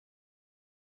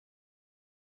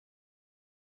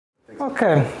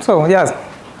Okay, so yes,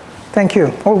 thank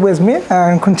you. Always me,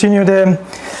 and continue the,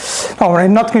 no,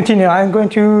 not continue, I'm going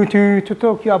to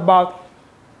talk to you about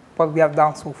what we have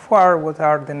done so far, what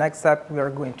are the next steps we are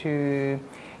going to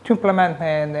implement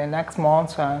in the next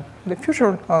months and the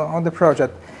future on the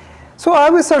project. So I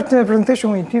will start the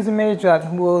presentation with this image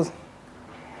that was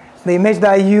the image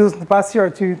that I used the past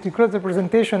year to close the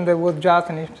presentation. That was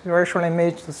just an inspirational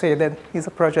image to say that it's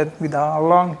a project with a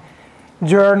long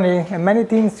journey and many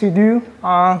things to do.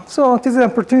 So this is an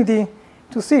opportunity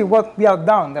to see what we have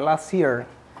done the last year.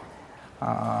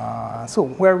 So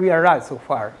where we arrived so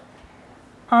far.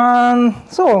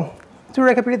 So to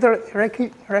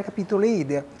recapitulate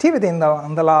the activity in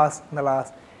the last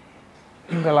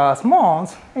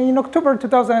month, in October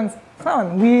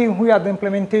 2007, we had the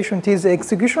implementation of this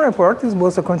execution report. This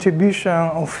was a contribution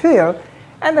of Phil,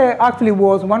 and actually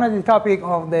was one of the topics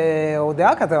of the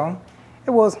hackathon. It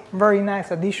was a very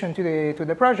nice addition to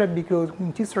the project because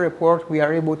in this report we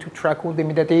are able to track all the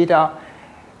metadata,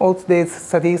 all the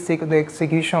statistics, the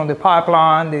execution of the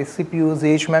pipeline, the CPU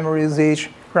usage, memory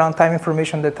usage, runtime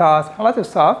information, the task, a lot of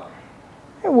stuff.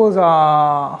 It was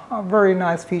a very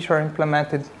nice feature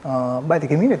implemented by the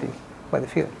community, by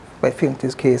Phil in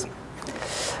this case.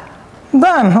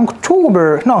 Then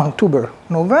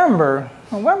November,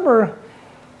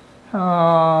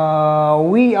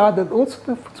 we added also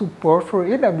the support for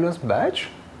AWS Batch.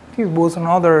 This was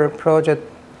another project,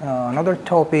 another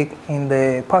topic in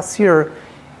the past year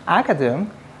hackathon.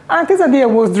 And this idea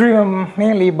was driven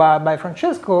mainly by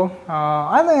Francesco.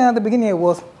 I think at the beginning I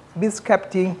was a bit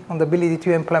skeptic on the ability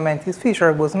to implement this feature.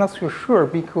 I was not so sure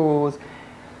because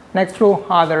Nextflow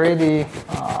had already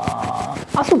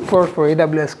a support for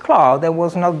AWS Cloud that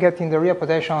was not getting the real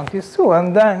potential on this tool.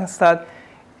 And then instead,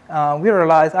 I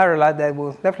realized that it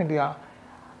was definitely a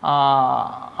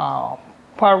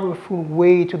powerful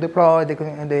way to deploy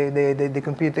the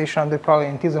computation deploy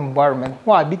in this environment.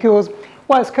 Why? Because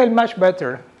it scaled much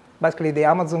better. Basically, the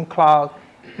Amazon Cloud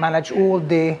managed all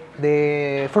the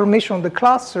formation of the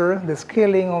cluster, the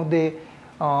scaling of the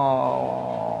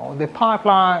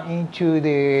pipeline into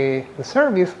the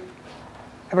service,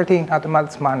 everything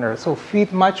automatic manner. So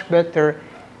fit much better.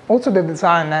 Also, the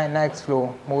design in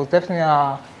Nextflow was definitely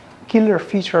a killer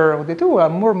feature of the tool,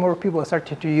 and more people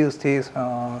started to use this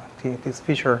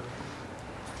feature.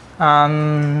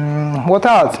 What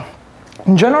else?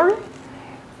 In January,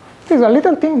 it's a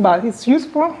little thing, but it's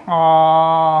useful.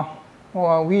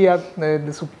 We have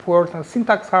the support of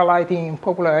syntax highlighting in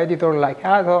popular editor like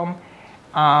Atom,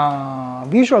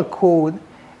 visual code.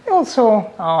 Also,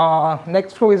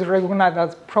 Nextflow is recognized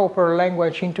as proper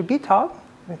language into GitHub.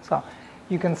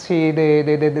 You can see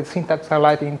the syntax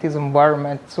highlighting in this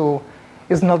environment. So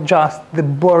it's not just the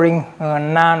boring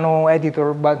nano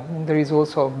editor, but there is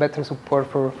also better support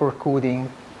for coding.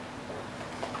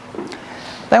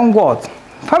 Then what?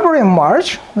 February and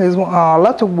March, there's a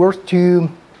lot of work to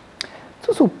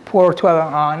support to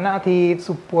a native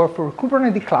support for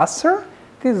Kubernetes cluster.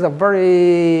 This is a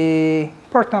very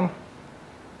important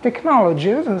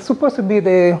technology. It's supposed to be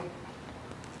the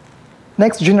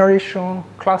next generation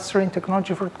clustering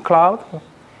technology for the cloud.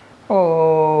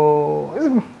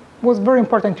 It was very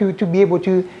important to be able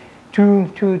to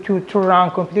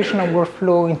run computational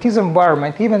workflow in this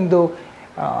environment, even though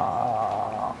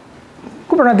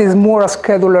Kubernetes is more a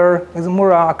scheduler, is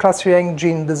more a clustering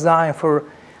engine designed for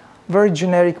very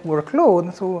generic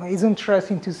workload. So it's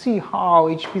interesting to see how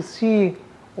HPC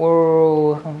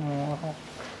or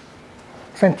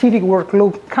scientific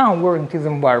workload can work in this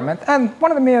environment. And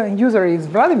one of the main users is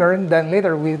Vladimir, and then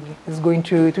later is going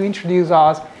to introduce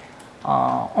us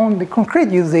on the concrete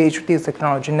usage of this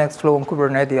technology, Nextflow and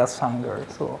Kubernetes as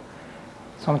standard. So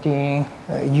something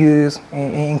used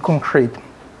in concrete.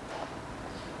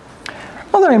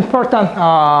 Another important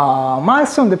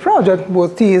milestone of the project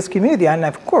was TS community, and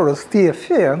of course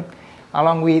TFL,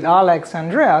 along with Alex and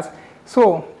Andreas.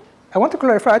 So I want to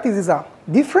clarify this is a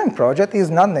different project. It's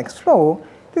not Nextflow.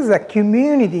 This is a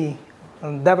community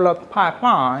developed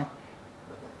pipeline,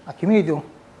 a community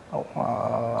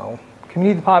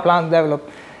pipeline developed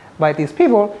by these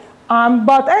people.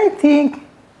 But I think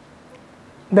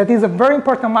that is a very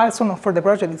important milestone for the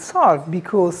project itself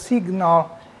because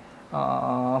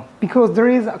because there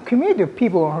is a community of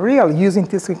people really using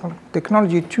this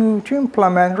technology to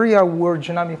implement real-world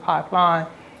genomic pipeline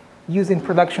using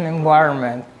production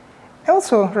environment. I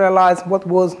also realized what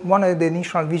was one of the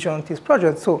initial vision of this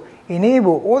project. So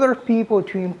enable other people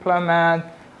to implement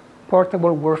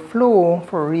portable workflow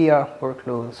for real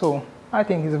workloads. So I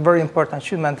think it's a very important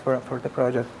achievement for the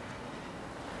project.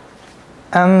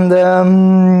 And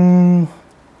then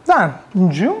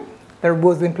in June there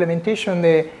was the implementation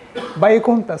the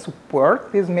bioconta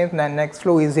support. This means that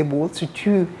Nextflow is able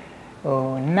to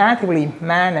natively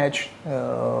manage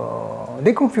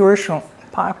the configuration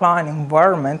pipeline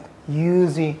environment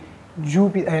using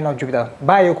bioconda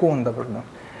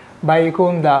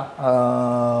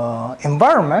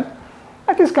environment.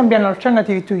 And this can be an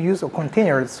alternative to use a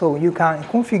container. So you can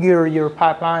configure your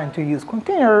pipeline to use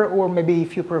container, or maybe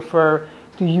if you prefer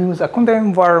to use a container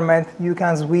environment, you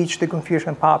can switch the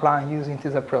configuration pipeline using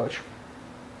this approach.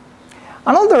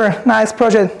 Another nice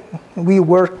project we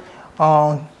worked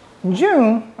on in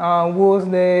June was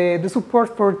the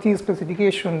support for this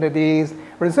specification that is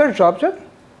research object.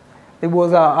 It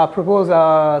was a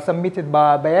proposal submitted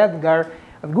by Edgar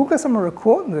at Google Summer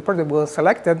Code. The project was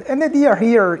selected, and the idea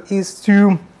here is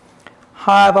to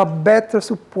have a better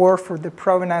support for the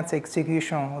provenance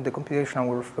execution of the computational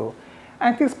workflow.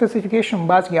 And this specification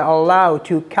basically allows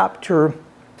to capture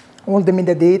all the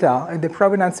metadata and the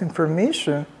provenance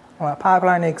information on a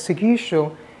pipeline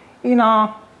execution in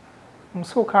a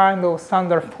kind of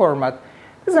standard format.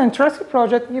 This is an interesting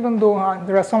project, even though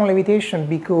there are some limitations,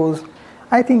 because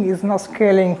I think it's not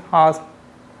scaling as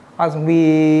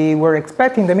we were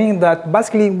expecting. I mean that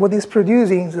basically what it's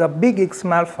producing is a big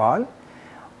XML file,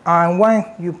 and when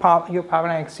your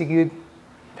pipeline execute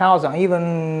 1,000,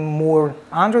 even more,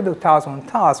 hundreds of thousands of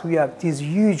tasks, we have this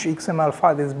huge XML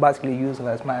file that is basically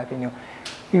useless, in my opinion.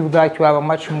 We would like to have a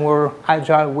much more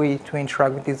agile way to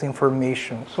interact with this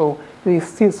information. So there is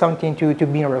still something to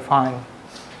be refined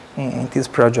in this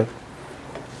project.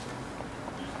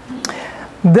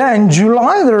 Then in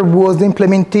July, there was the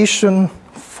implementation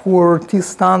for this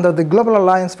standard, the Global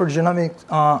Alliance for Genomic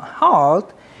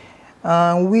Health,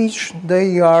 which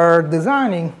they are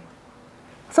designing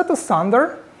a set of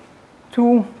standards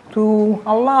to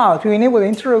enable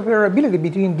interoperability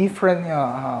between different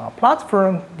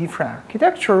platforms, different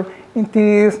architecture in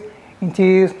this,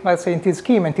 let's say, in this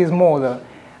scheme, in this model.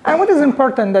 And what is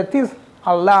important that this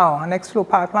allow an Nextflow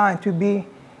pipeline to be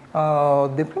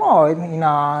deployed in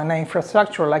an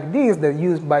infrastructure like this that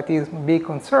used by these big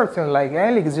consortiums like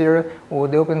Elixir or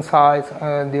the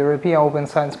the European Open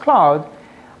Science Cloud.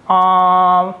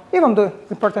 Even though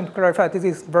it's important to clarify, this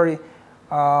is very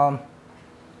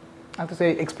I have to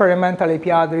say experimental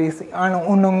API. There is an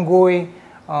ongoing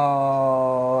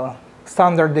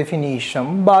standard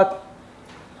definition, but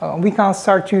we can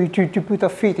start to put a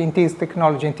fit in this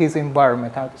technology, in this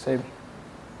environment, I have to say.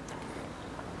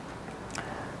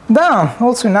 Then,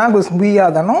 also in August, we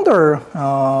had another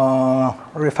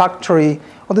refactory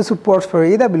of the support for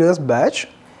AWS Batch,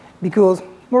 because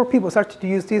more people started to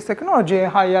use this technology.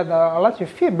 I had a lot of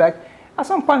feedback. At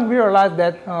some point, we realized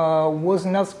that was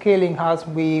not scaling as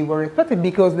we were expecting,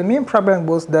 because the main problem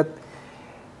was that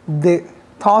the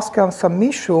task and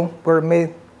submission were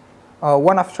made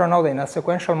one after another in a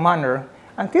sequential manner.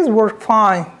 And this worked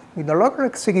fine with the local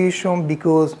execution,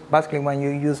 because basically when you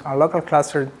use a local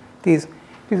cluster, this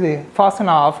is fast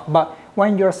enough. But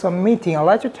when you're submitting a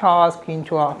larger task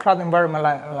into a cloud environment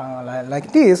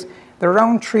like this, the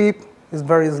round trip is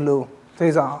very slow. There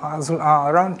is a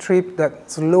round trip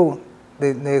that slows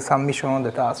the submission on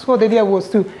the task. So the idea was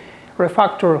to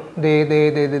refactor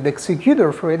the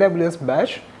executor for AWS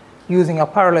Batch using a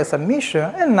parallel submission,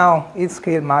 and now it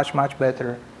scales much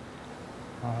better.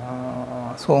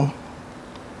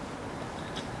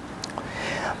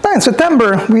 Then in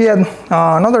September, we had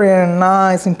another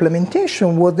nice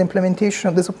implementation, was the implementation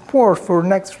of the support for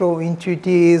Nextflow into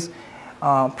this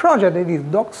project that is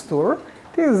Docstore.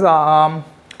 This is a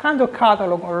kind of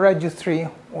catalog or registry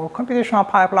or computational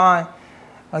pipeline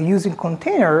using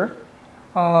container,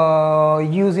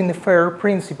 using the FAIR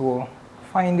principle,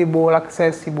 findable,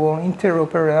 accessible,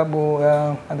 interoperable,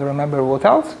 I don't remember what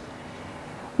else.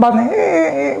 But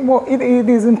it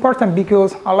is important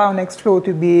because allow Nextflow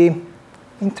to be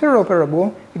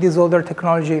interoperable with these other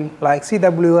technology like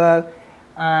CWL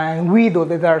and Widow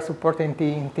that are supporting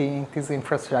this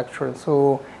infrastructure.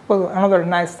 So it was another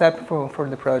nice step for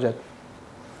the project.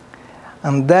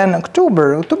 And then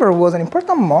October was an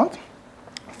important month.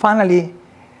 Finally,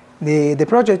 the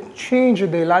project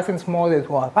changed the license model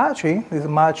to Apache. This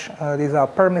is a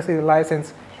permissive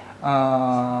license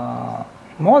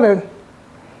model.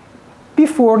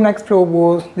 Before Nextflow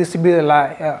was distributed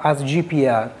as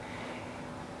GPL.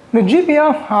 The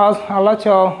GPL has a lot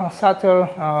of subtle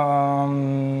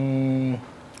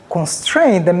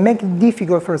constraints that make it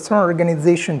difficult for some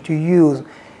organization to use.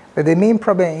 But the main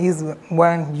problem is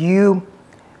when you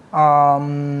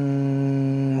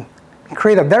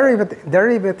create a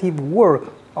derivative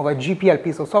work of a GPL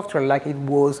piece of software like it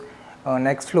was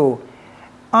Nextflow.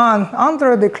 And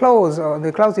under the clauses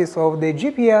of the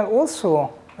GPL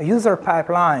also, a user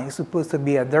pipeline is supposed to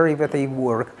be a derivative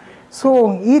work. So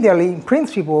ideally, in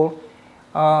principle,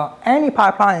 any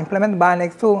pipeline implemented by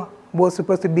Nextflow was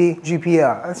supposed to be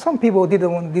GPL. And some people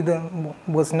didn't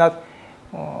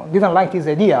like this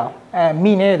idea, and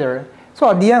me neither. So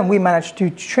at the end, we managed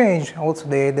to change also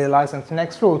the license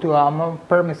Nextflow to a more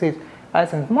permissive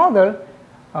license model.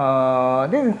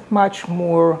 This is much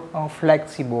more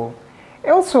flexible.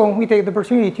 Also, we take the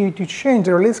opportunity to change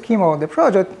the release schema of the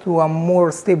project to a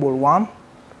more stable one.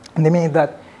 And that means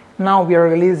that now we are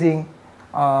releasing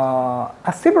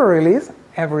a stable release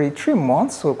every 3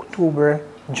 months, so October,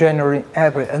 January,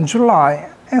 April, and July.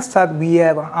 Instead, we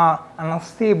have an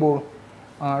unstable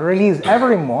release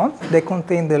every month that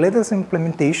contains the latest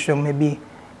implementation, maybe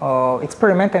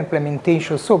experimental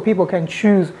implementation, so people can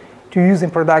choose to use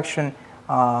in production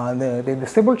the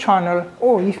stable channel,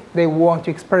 or if they want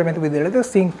to experiment with the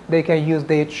latest thing, they can use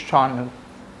the H channel.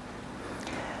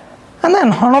 And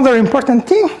then another important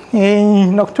thing,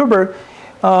 in October,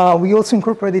 we also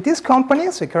incorporated this company,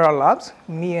 Secura Labs,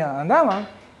 me and Alan.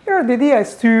 Here the idea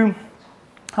is to,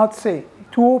 to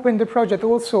open the project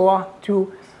also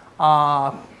to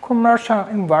commercial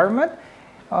environment.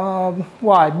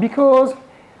 Why? Because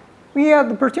we had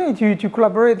the opportunity to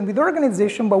collaborate with the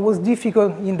organization, but was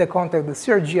difficult in the context of the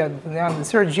CRG, and the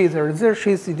CRG is a research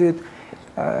institute.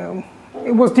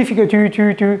 It was difficult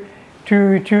to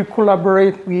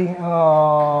collaborate with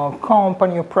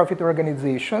company or profit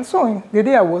organization. So the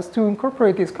idea was to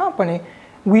incorporate this company,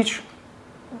 which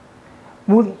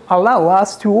would allow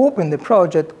us to open the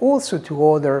project also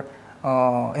to other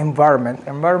environments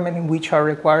in which are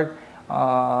required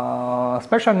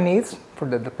special needs for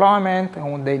the deployment,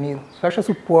 and when they need special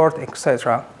support,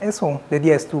 etc. And so the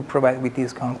idea is to provide with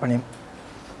this company.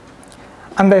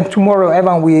 And then tomorrow,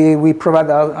 Evan, we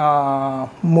provide a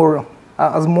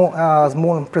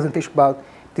small presentation about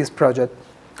this project.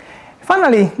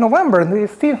 Finally, November, there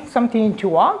is still something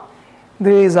to add.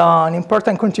 There is an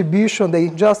important contribution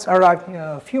that just arrived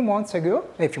a few days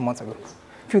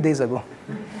ago.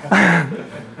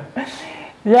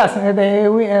 Yes,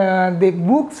 the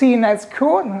book CNX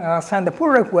code sent a pull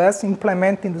request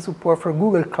implementing the support for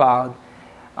Google Cloud.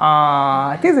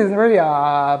 This is really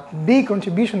a big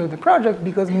contribution to the project,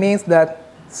 because it means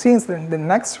that since the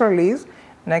next release,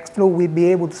 Nextflow will be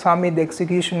able to submit the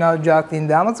execution not just in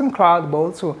the Amazon Cloud, but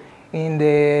also in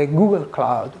the Google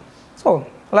Cloud. So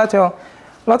a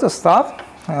lot of stuff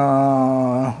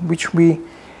which we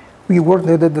worked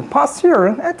the past year,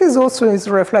 and this also is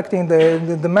reflecting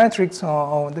the metrics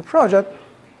of the project.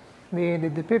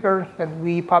 The paper that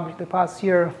we published the past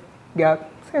year got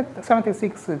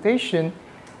 76 citations.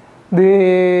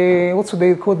 Also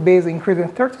the code base increased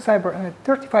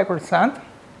 35%.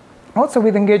 Also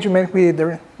with engagement with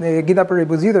the GitHub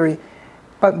repository,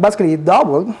 but basically it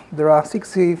doubled. There are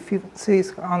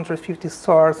 650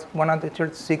 stars,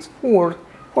 136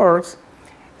 forks,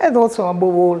 and also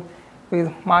above all,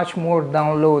 with much more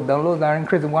download. Downloads are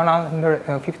increased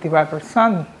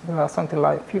 155%. Something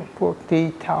like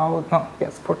 40,000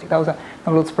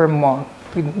 downloads per month.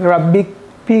 There are big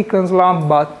peaks and slumps,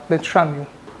 but the trend is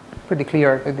pretty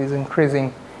clear that it is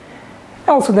increasing.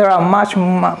 Also, there are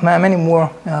many more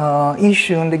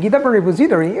issues in the GitHub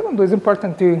repository, even though it's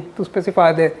important to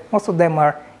specify that most of them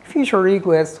are feature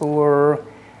requests or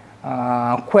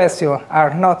questions,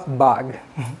 are not bugs.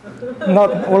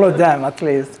 Not all of them, at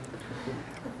least.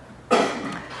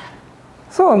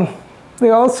 So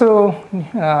there are also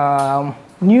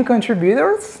new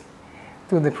contributors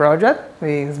to the project.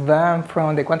 There's Van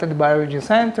from the Quantitative Biology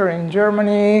Center in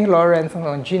Germany, Lawrence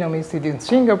from Genome Institute in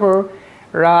Singapore,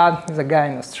 Rad is a guy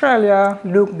in Australia,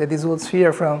 Luke that is also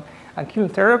here from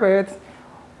Acute Therapeutics.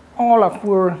 All of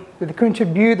who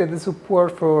contributed the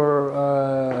support for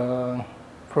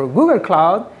Google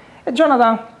Cloud. And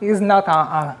Jonathan is not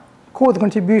a code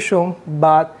contribution,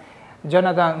 but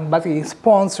Jonathan basically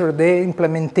sponsored the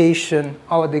implementation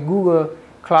of the Google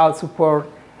Cloud support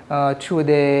through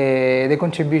the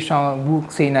contribution of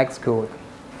book CNX code.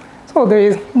 So there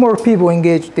is more people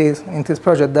engaged in this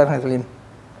project, definitely.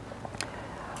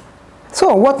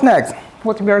 So what next?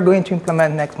 What we are going to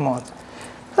implement next month?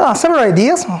 Several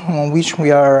ideas on which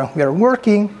we are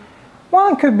working.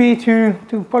 One could be to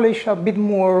polish a bit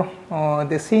more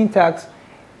the syntax,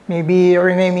 maybe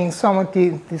renaming some of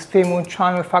this famous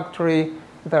channel factory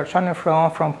that are channel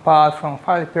from path, from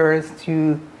file pairs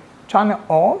to channel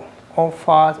all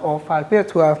file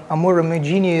pairs to have a more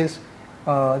homogeneous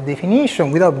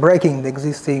definition without breaking the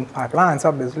existing pipelines,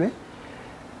 obviously,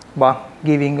 but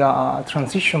giving a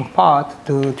transition path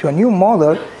to a new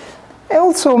model. And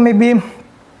also maybe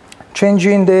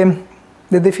changing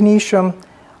the definition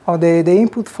or the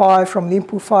input file from the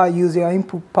input file using an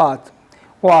input path.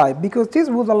 Why? Because this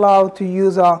would allow to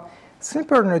use a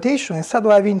simpler notation instead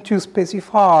of having to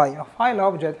specify a file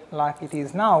object like it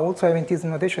is now. Also having this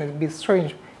notation is a bit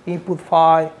strange. Input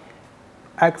file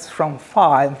x from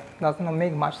file does not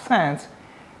make much sense.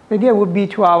 The idea would be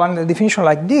to have a definition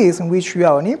like this in which you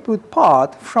have an input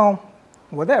path from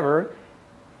whatever.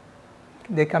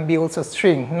 They can be also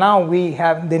string. Now we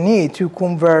have the need to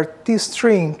convert this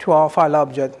string to our file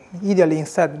object. Ideally,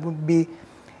 instead, it would be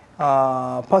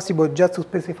possible just to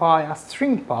specify a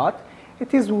string path.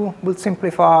 It will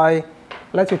simplify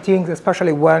lots of things,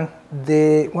 especially when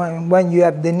you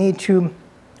have the need to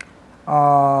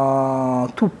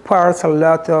parse a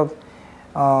lot of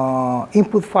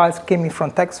input files coming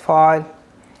from text file.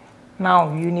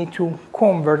 Now you need to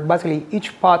convert basically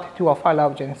each path to a file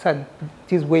object. Instead,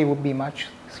 this way would be much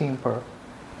simpler.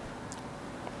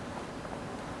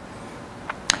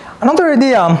 Another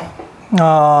idea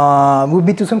would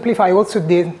be to simplify also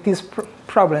this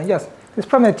problem. Yes, this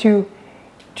problem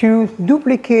to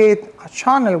duplicate a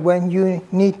channel when you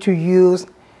need to use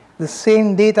the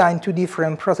same data in two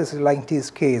different processes, like in this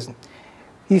case.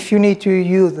 If you need to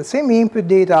use the same input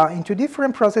data into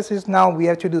different processes, now we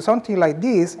have to do something like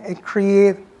this and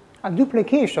create a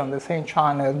duplication of the same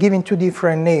channel, giving two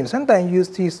different names, and then use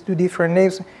these two different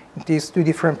names in these two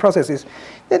different processes.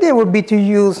 The idea would be to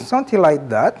use something like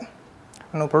that,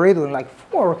 an operator like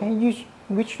fork, in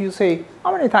which you say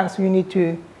how many times you need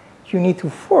to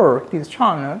fork this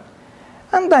channel,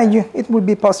 and then it would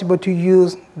be possible to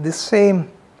use the same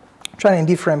channel in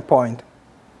different point.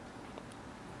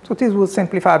 So this will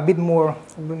simplify a bit more,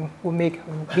 will make it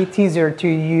a bit easier to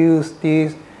use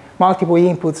these multiple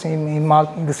inputs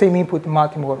in the same input in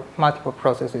multiple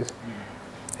processes.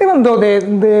 Even though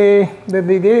the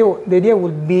idea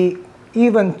would be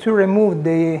even to remove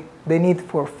the need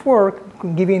for fork,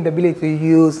 giving the ability to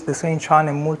use the same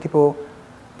channel in multiple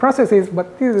processes,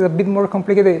 but this is a bit more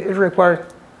complicated. It requires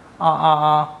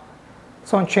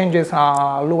some changes,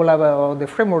 low level of the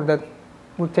framework that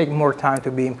will take more time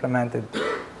to be implemented.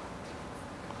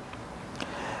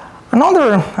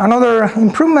 Another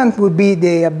improvement would be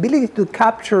the ability to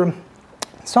capture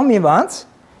some events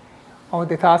of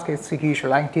the task execution,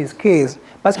 like in this case.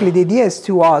 Basically, the idea is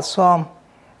to have some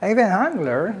event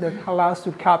handler that allows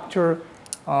to capture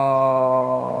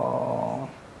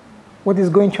what is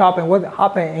going to happen, what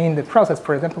happened in the process.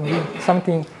 For example,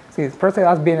 something, say the process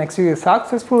has been executed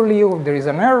successfully, or there is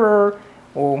an error,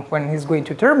 or when it's going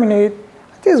to terminate.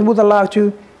 This would allow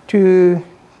to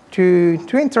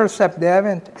intercept the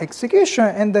event execution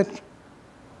and then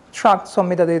track some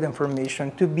metadata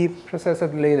information to be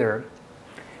processed later.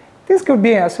 This could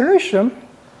be a solution,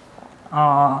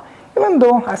 even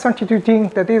though I started to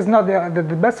think that is not the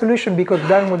best solution, because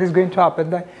then what is going to happen?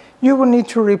 That you will need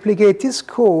to replicate this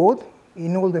code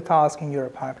in all the tasks in your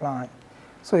pipeline.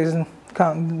 So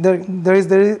there is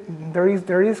the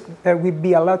risk there will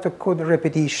be a lot of code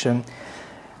repetition.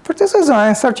 For this reason,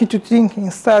 I started to think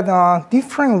instead a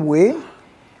different way.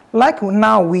 Like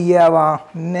now we have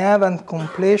an event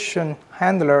completion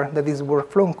handler that is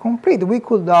workflow complete. We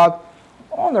could have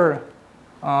other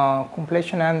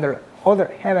completion handler,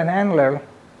 other event handler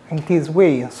in this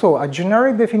way. So a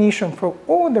generic definition for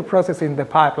all the processes in the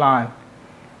pipeline.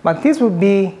 But this would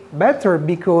be better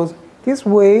because this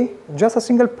way, just a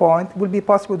single point, will be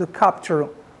possible to capture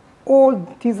all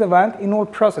these events in all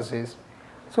processes.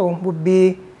 So it would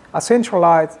be a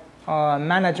centralized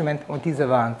management of this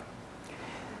event.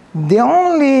 The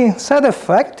only side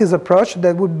effect is approach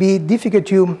that would be difficult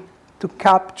to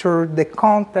capture the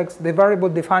context, the variable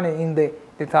defined in the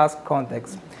task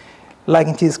context. Like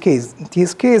in this case. In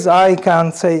this case, I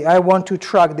can say I want to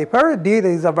track the period data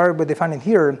is a variable defined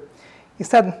here.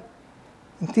 Instead,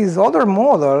 in this other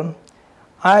model,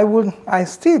 I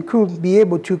still could be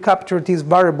able to capture this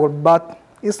variable, but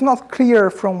it's not clear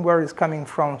from where it's coming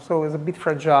from, so it's a bit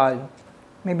fragile.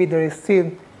 Maybe there is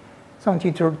still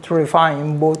something to refine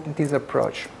in both this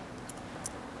approach.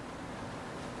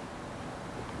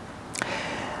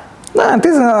 Now,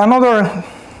 this is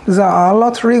there's a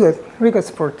lot of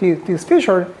requests for this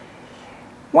feature.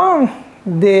 One,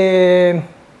 the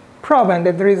problem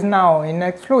that there is now in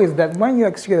Nextflow is that when you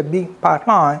execute a big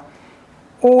pipeline,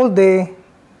 all the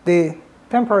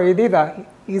temporary data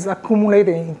is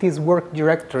accumulated in this work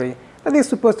directory that is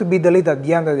supposed to be deleted at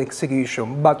the end of the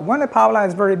execution. But when the pipeline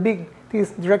is very big,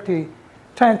 this directory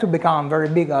tends to become very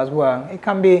big as well. It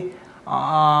can be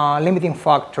a limiting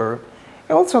factor.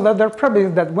 And also, the other problem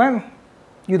is that when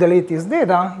you delete this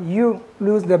data, you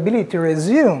lose the ability to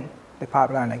resume the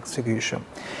pipeline execution.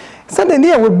 So the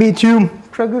idea would be to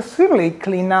progressively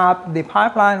clean up the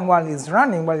pipeline while it's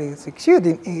running, while it's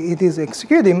executing. It is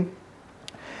executing.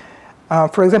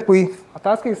 For example, if a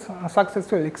task is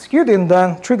successfully executed,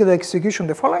 then trigger the execution of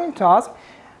the following task.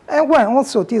 And when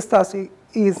also this task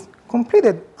is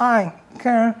completed, I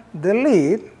can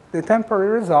delete the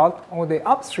temporary result of the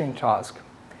upstream task.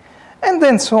 And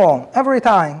then so on. Every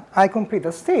time I complete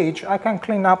a stage, I can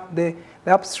clean up the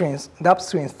upstream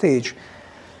stage.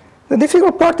 The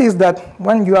difficult part is that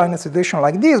when you are in a situation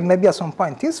like this, maybe at some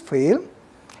point this fails,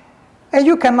 and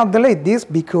you cannot delete this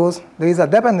because there is a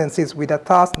dependencies with a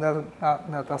task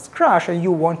that has crashed and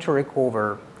you want to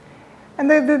recover.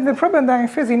 And the problem that I'm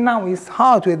facing now is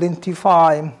how to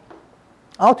identify,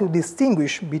 how to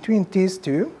distinguish between these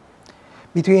two,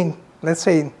 between, let's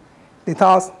say, the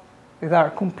tasks that are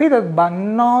completed but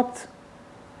not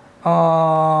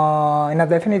in a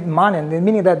definite manner,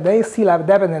 meaning that they still have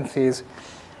dependencies,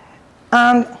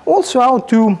 and also how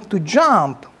to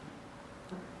jump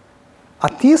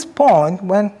at this point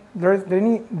when there is the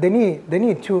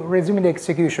need to resume the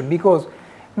execution, because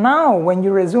now when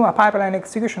you resume a pipeline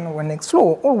execution of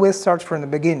Nextflow, always start from the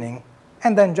beginning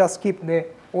and then just keep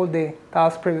all the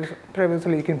tasks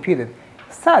previously computed.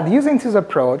 Instead, using this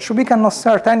approach, we cannot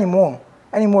start anymore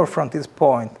from this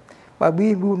point, but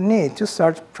we will need to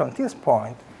start from this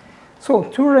point. So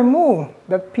to remove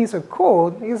that piece of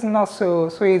code is not so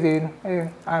easy.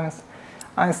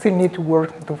 I still need to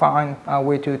work to find a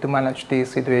way to manage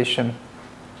this situation.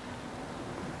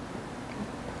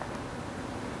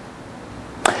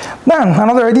 Then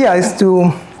another idea is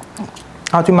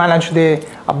how to manage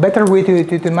a better way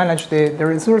to manage the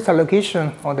resource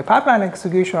allocation or the pipeline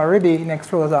execution. Already in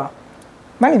Nextflow has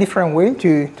many different ways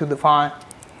to define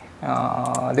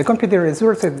the computing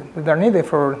resources that are needed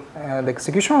for the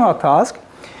execution of a task.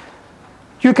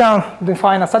 You can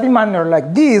define a static manner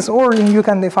like this, or you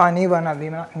can define even a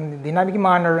dynamic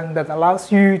manner that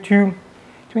allows you to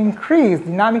increase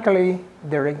dynamically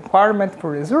the requirement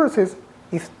for resources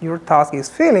if your task is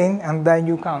failing, and then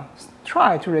you can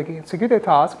try to execute a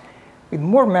task with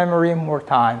more memory and more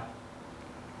time.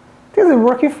 This is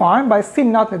working fine, but still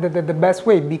not the best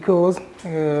way, because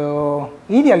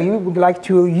ideally we would like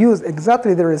to use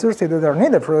exactly the resources that are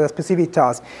needed for a specific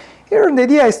task. Here the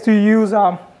idea is to use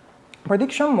a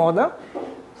prediction model.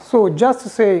 So just to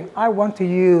say, I want to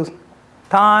use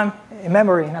time and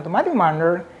memory in an automatic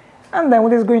manner, and then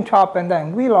what is going to happen,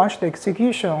 then we launch the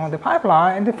execution on the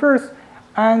pipeline, and the first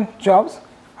n jobs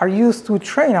are used to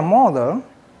train a model,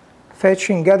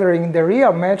 fetching, gathering the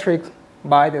real metrics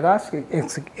by the task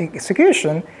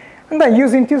execution, and then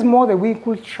using this model we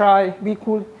could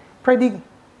predict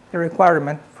the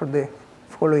requirement for the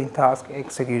following task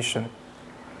execution.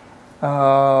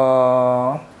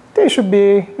 They should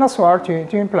be not so hard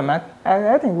to implement, and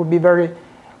I think would be very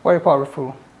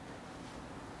powerful.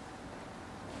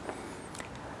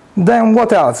 Then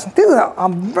what else? This is a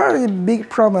very big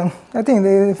problem. I think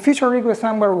the feature request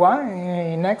number one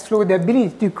in Nextflow, the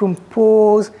ability to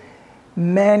compose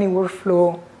many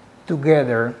workflows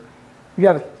together. You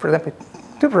have, for example,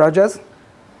 two projects.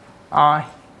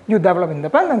 You develop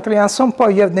independently, and at some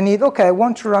point you have the need, okay, I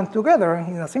want to run together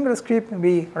in a single script,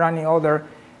 be running other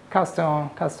custom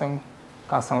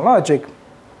logic.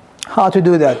 How to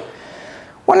do that?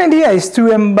 One idea is to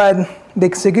embed the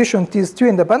execution of these two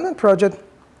independent projects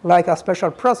like a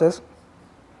special process.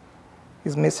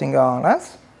 Is missing on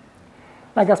us.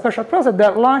 Like a special process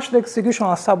that launches the execution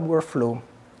of a sub-workflow.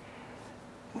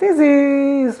 This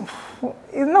is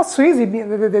not so easy.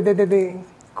 The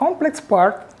complex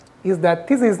part is that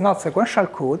this is not sequential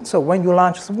code. So when you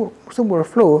launch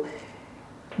sub-workflow,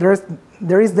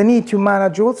 there is the need to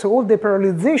manage also all the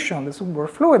parallelization, the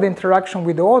sub-workflow, and the interaction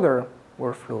with the other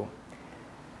workflow.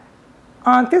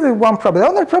 And this is one problem. The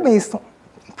other problem is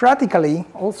practically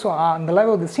also on the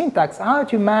level of the syntax, how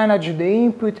to manage the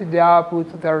input and the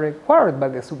output that are required by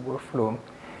the sub-workflow.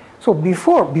 So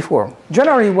before,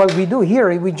 generally what we do here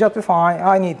is we just define,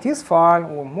 I need this file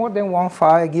or more than one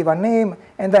file, give a name,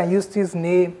 and then use this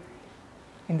name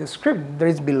in the script that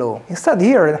is below. Instead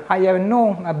here, I have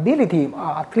no ability,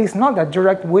 at least not a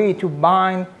direct way to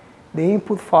bind the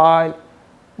input file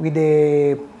with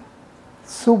the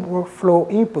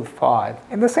sub-workflow input file.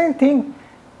 And the same thing,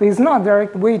 there is not a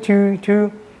direct way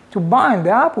to bind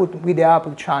the output with the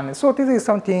output channel. So this is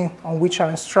something on which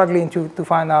I'm struggling to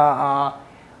find a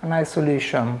nice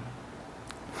solution.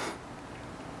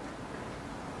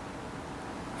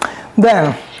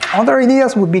 Then, other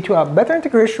ideas would be to have better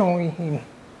integration in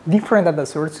different data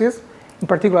sources, in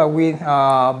particular with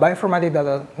bioinformatic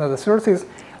data sources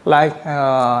like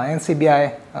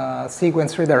NCBI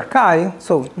sequence read archive.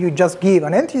 So you just give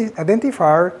an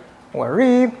identifier or a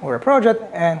read or a project,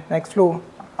 and Nextflow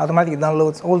automatically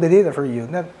downloads all the data for you.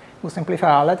 That will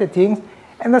simplify a lot of things.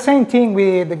 And the same thing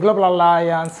with the Global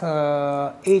Alliance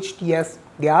HTS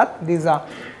GATT. This is a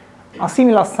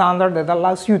similar standard that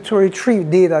allows you to retrieve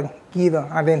data given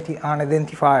an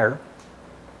identifier.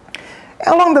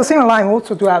 Along the same line,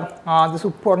 also to have the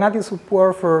support, native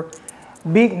support for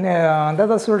big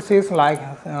data sources like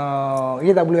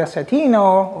AWS Athena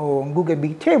or Google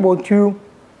Big Table to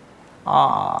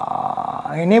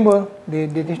enable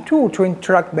the tool to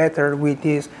interact better with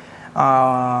these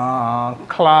cloud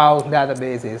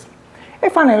databases.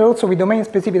 And finally, also with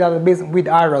domain-specific database with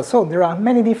ARA. So there are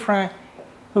many different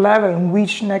levels in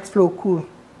which Nextflow could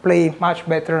play much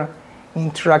better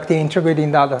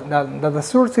integrating data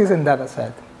sources and data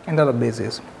set and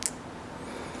databases.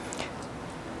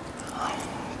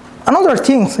 Another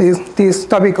thing is this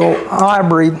topic of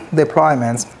hybrid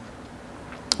deployments.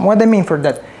 What I mean for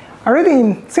that?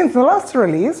 Already since the last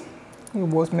release, it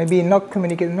was maybe not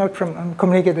communicated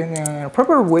in a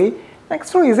proper way.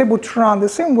 Nextflow is able to run the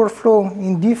same workflow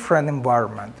in different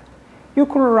environments. You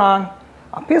could run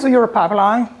a piece of your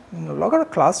pipeline in a local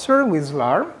cluster with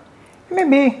SLAR.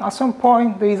 Maybe at some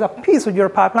point there is a piece of your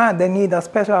pipeline that needs a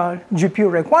special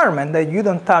GPU requirement that you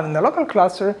don't have in the local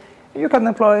cluster. You can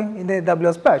deploy in the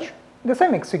AWS batch. The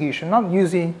same execution, not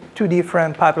using two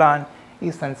different pipeline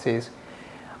instances.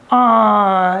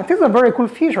 It is a very cool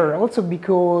feature also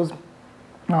because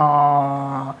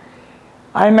I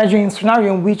imagine a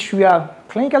scenario in which you have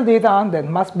clinical data that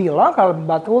must be local,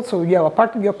 but also you have a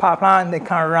part of your pipeline that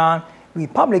can run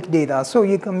with public data, so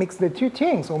you can mix the two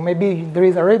things. Or maybe there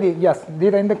is already, yes,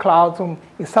 data in the cloud, so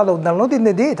instead of downloading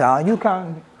the data, you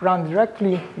can run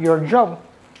directly your job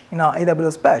in an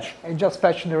AWS batch and just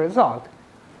fetch the result.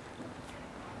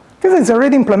 This is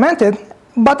already implemented,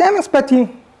 but I'm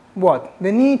expecting what?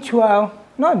 The need to have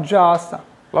not just a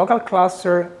local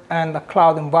cluster and a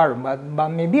cloud environment, but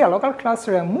maybe a local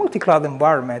cluster and multi-cloud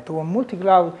environment or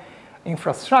multi-cloud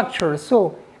infrastructure.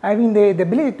 So having the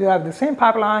ability to have the same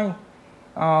pipeline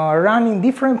running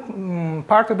different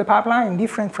parts of the pipeline in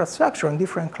different infrastructure and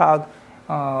different cloud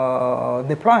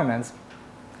deployments.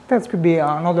 That could be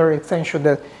another extension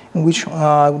in which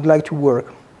I would like to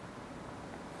work.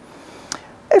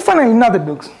 And finally,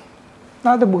 notebooks.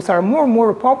 Notebooks are more and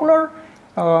more popular,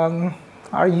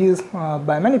 are used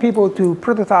by many people to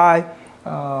prototype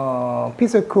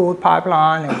piece of code,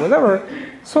 pipeline, and whatever.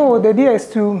 So the idea is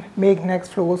to make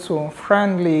Nextflow also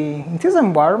friendly in this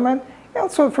environment. And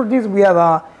so for this, we have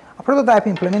a prototype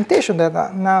implementation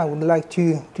that now I would like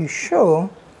to show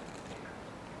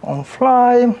on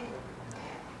fly.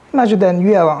 Imagine that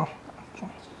you have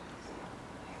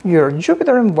your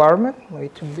Jupyter environment,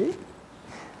 wait to be.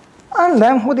 And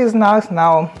then what is nice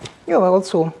now, you have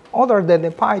also, other than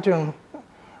the Python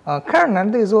kernel,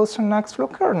 there is also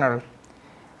Nextflow kernel.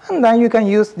 And then you can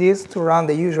use this to run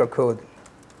the usual code.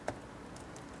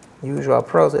 Usual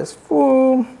process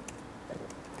full.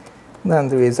 Then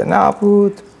there is an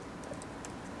output.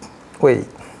 Wait.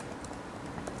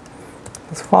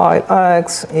 It's file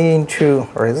X into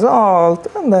result,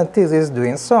 and then this is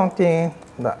doing something.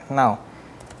 That now,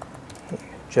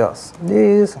 just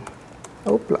this.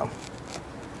 Oopla.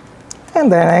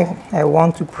 And then I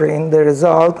want to print the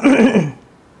result.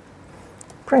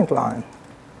 Print line.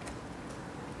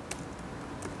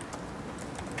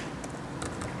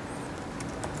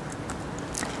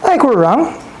 I could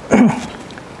run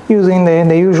using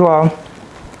the usual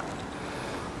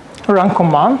run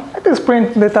command. It is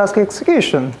print the task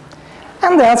execution.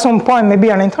 And then at some point, maybe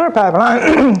an entire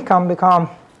pipeline can become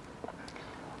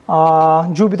a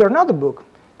Jupyter notebook.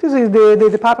 This is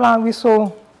the pipeline we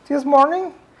saw this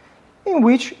morning, in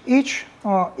which each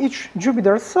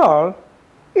Jupyter cell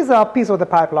is a piece of the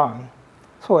pipeline.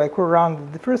 So I could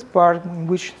run the first part in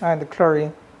which I'm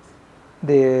declaring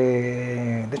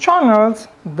the channels,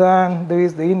 then there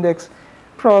is the index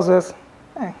process,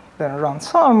 then run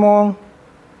Salmon.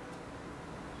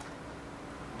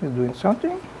 Is doing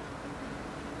something.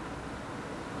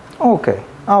 Okay,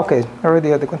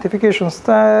 already at the quantification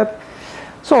step.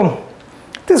 So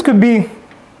this could be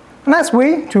a nice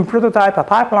way to prototype a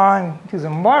pipeline in this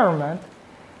environment,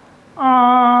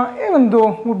 even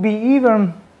though it would be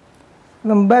even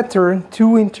better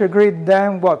to integrate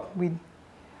them with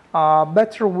a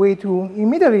better way to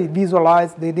immediately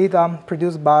visualize the data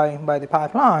produced by the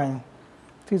pipeline.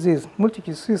 This is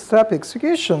multi-step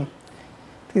execution.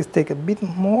 Please take a bit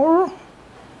more.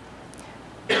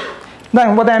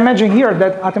 Then what I imagine here,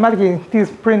 that automatically this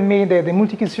print me the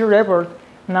multi-QC report.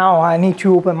 Now I need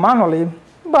to open manually,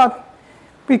 but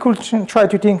we could try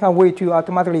to think a way to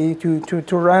automatically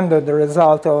to render the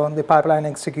result of the pipeline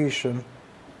execution.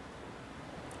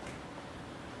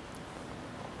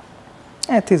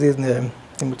 And this is the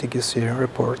multi-QC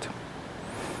report.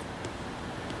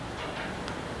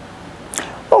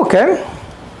 Okay.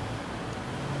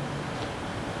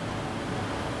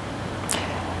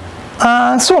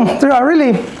 So there are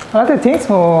really a lot of things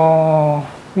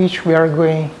which we are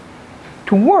going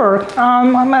to work.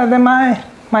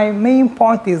 My main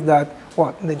point is that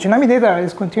the genomic data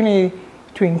is continuing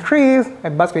to increase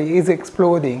and basically is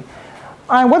exploding.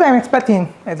 And what I'm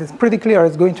expecting, it is pretty clear,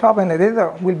 is going to happen. The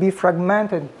data will be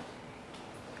fragmented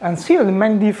and sealed in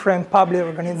many different public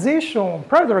organizations,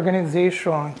 private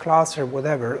organizations, clusters,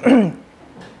 whatever.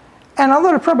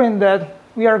 Another problem that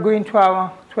we are going to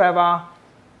have a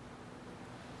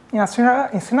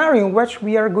scenario in which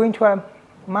we are going to have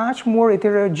much more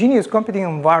heterogeneous computing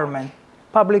environment,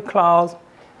 public clouds,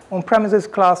 on-premises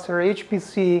cluster,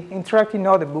 HPC, interactive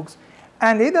notebooks,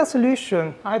 and data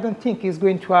solution, I don't think is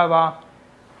going to have a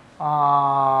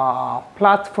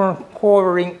platform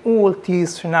covering all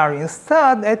these scenarios.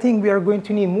 Instead, I think we are going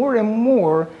to need more and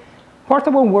more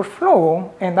portable workflow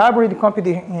and hybrid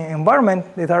computing environment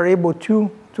that are able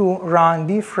to run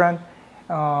different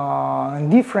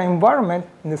environment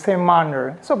in the same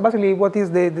manner. So basically, what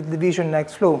is the vision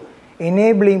Nextflow?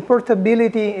 Enabling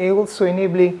portability and also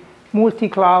enabling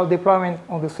multi-cloud deployment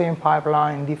of the same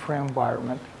pipeline in different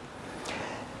environment.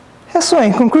 So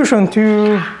in conclusion,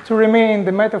 to remain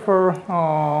the metaphor,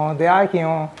 the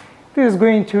Icon, this is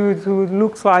going to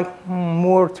look like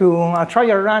more to a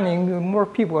trial running, more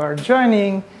people are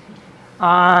joining.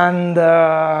 And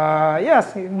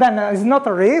yes, then it's not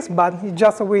a race, but it's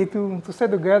just a way to stay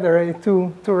together,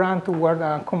 to run toward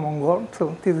a common goal.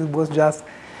 So this was just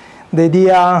the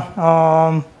idea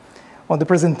of the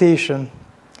presentation.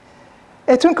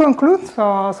 And to conclude, so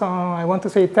I want to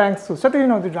say thanks to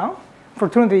Satellino Dujan.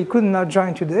 Fortunately, he could not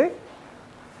join today.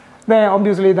 Then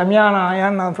obviously Damiana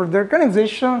and Anna for the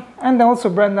organization, and also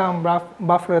Brendan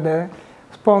Buffler, the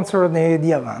sponsor of the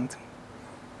event.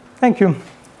 Thank you.